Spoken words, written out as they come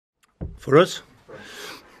For us?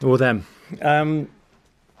 Or them?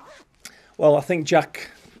 Well, I think Jack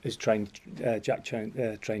is trained. Jack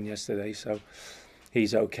trained yesterday, so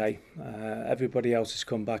he's okay. Everybody else has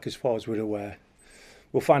come back as far as we're aware.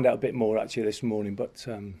 We'll find out a bit more actually this morning, but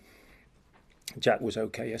Jack was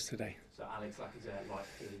okay yesterday. So Alex Lacazette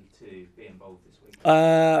likely to be involved this week?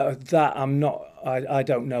 That I'm not. I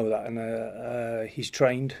don't know that, and he's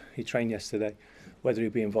trained. He trained yesterday. Whether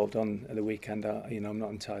he'll be involved on the weekend, I'm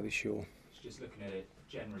not entirely sure. Just looking at it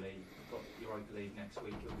generally, you've got Europa League next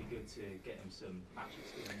week. It'll be good to get him some match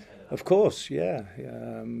experience ahead of that. Of course, yeah.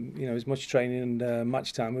 As much training and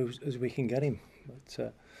match time as we can get him.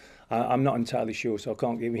 But I'm not entirely sure, so I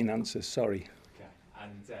can't give you an answer. Sorry. Okay.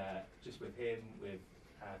 And just with him, with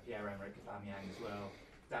Pierre-Emerick Aubameyang as well,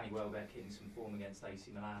 Danny Welbeck in some form against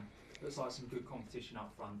AC Milan. Looks like some good competition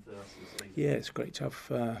up front for us this season. Yeah, it's great to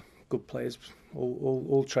have good players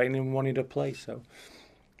all training and wanting to play. So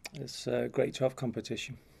it's great to have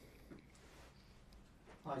competition.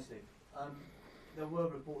 Hi Steve. There were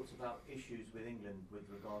reports about issues with England with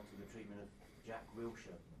regard to the treatment of Jack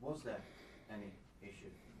Wilshere. Was there any issue?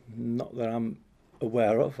 Not that I'm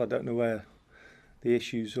aware of. I don't know where the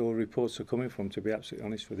issues or reports are coming from, to be absolutely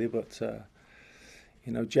honest with you. But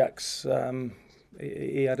Jack's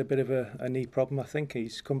he had a bit of a knee problem. I think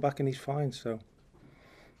he's come back and he's fine. So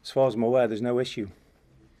as far as I'm aware, there's no issue.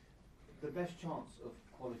 The best chance of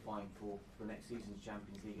qualifying for next season's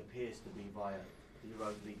Champions League appears to be via the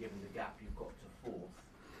Europa League, given the gap you've got to fourth.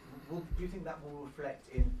 Do you think that will reflect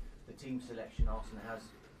in the team selection Arsenal has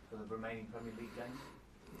for the remaining Premier League games?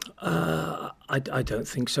 I don't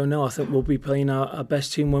think so. No, I think we'll be playing our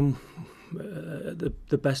best team when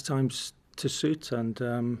the best times to suit, and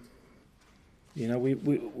we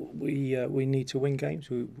need to win games.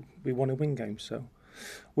 We want to win games, so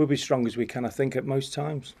we'll be strong as we can. I think at most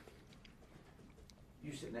times.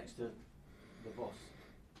 You sit next to the boss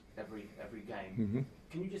every game. Mm-hmm.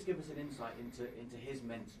 Can you just give us an insight into his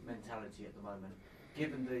mentality at the moment,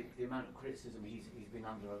 given the amount of criticism he's been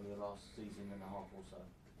under over the last season and a half or so?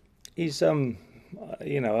 He's I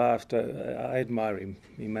admire him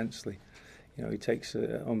immensely. He takes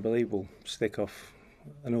an unbelievable stick off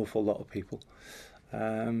an awful lot of people,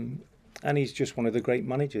 and he's just one of the great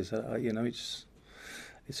managers.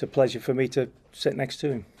 It's a pleasure for me to sit next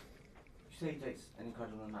to him. You say he takes an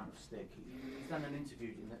incredible amount of stick. He's done an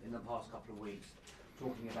interview in the past couple of weeks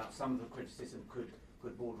talking about some of the criticism could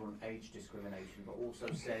border on age discrimination, but he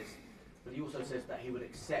also says that he would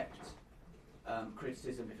accept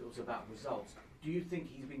criticism if it was about results. Do you think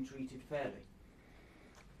he's been treated fairly?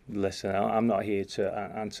 Listen, I'm not here to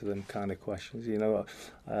answer them kind of questions.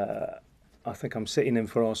 I think I'm sitting in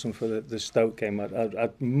for Arsenal for the Stoke game.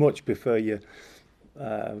 I'd much prefer you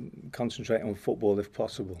concentrate on football if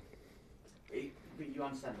possible. But you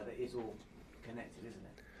understand that it is all connected, isn't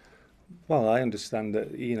it? Well, I understand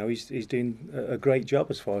that he's doing a great job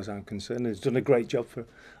as far as I'm concerned. He's done a great job for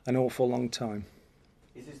an awful long time.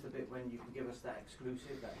 Is this the bit when you can give us that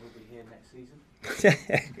exclusive that he'll be here next season?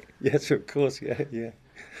 Yes, of course. Yeah.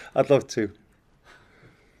 I'd love to.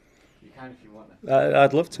 You can if you want.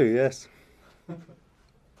 I'd love to. Yes.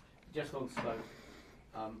 Just on Stoke,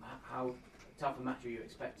 how tough a match are you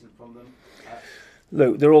expecting from them?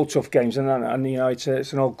 Look, they're all tough games, and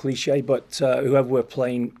it's an old cliche, but whoever we're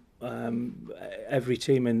playing, every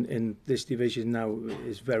team in this division now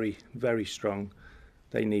is very, very strong.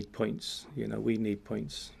 They need points. We need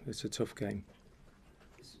points. It's a tough game.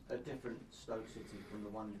 It's a different Stoke City from the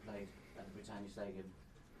one you played at the Britannia Stadium.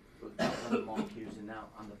 Under Mark Hughes and now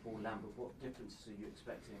under Paul Lambert. What differences are you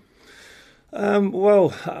expecting?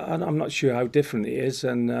 Well, I'm not sure how different it is,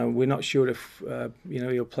 and we're not sure if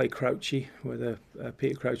he'll play Crouchy, whether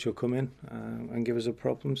Peter Crouch will come in and give us a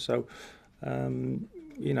problem. So,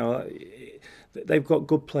 they've got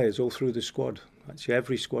good players all through the squad. Actually,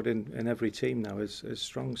 every squad in every team now is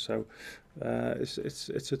strong. So, it's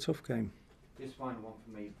a tough game. This final one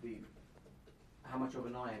for me: how much of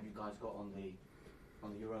an eye have you guys got on the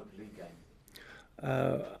Europa League game?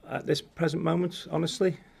 At this present moment,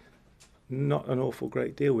 honestly, not an awful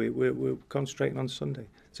great deal. We're concentrating on Sunday.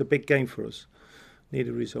 It's a big game for us. Need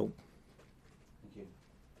a result. Thank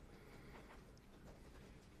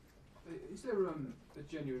you. Is there a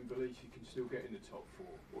genuine belief you can still get in the top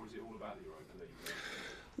four, or is it all about the Europa League?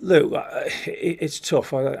 Look, it's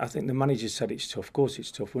tough. I think the manager said it's tough. Of course,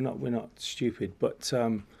 it's tough. We're not stupid, but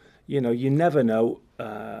you never know.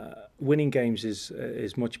 Winning games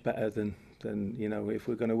is much better than if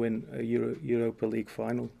we're going to win a Europa League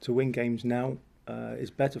final. To win games now is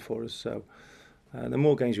better for us. So the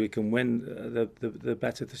more games we can win, the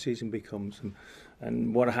better the season becomes.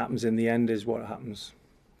 And what happens in the end is what happens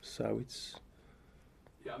So it's.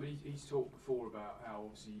 Yeah, I mean, he's talked before about how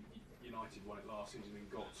obviously United won it last season and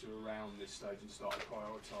got to around this stage and started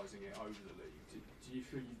prioritising it over the league. Do you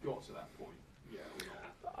feel you've got to that point yet or not?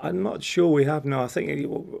 I'm not sure we have. No, I think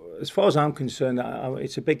as far as I'm concerned,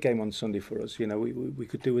 it's a big game on Sunday for us. You know, we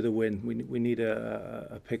could do with a win. We need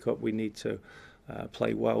a pick up. We need to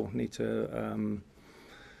play well. Need to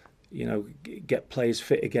get players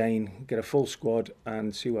fit again, get a full squad,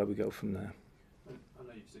 and see where we go from there. I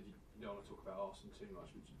know you said you don't want to talk about Arsenal too much,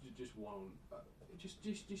 but just one.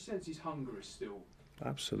 Do you sense his hunger is still?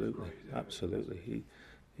 Absolutely, great, absolutely.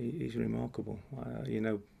 He's remarkable.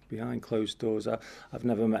 Behind closed doors, I've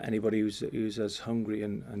never met anybody who's as hungry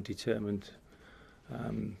and determined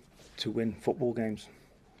to win football games.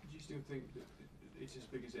 Do you still think that it's as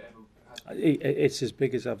big as it ever has been? It's as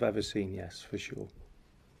big as I've ever seen. Yes, for sure.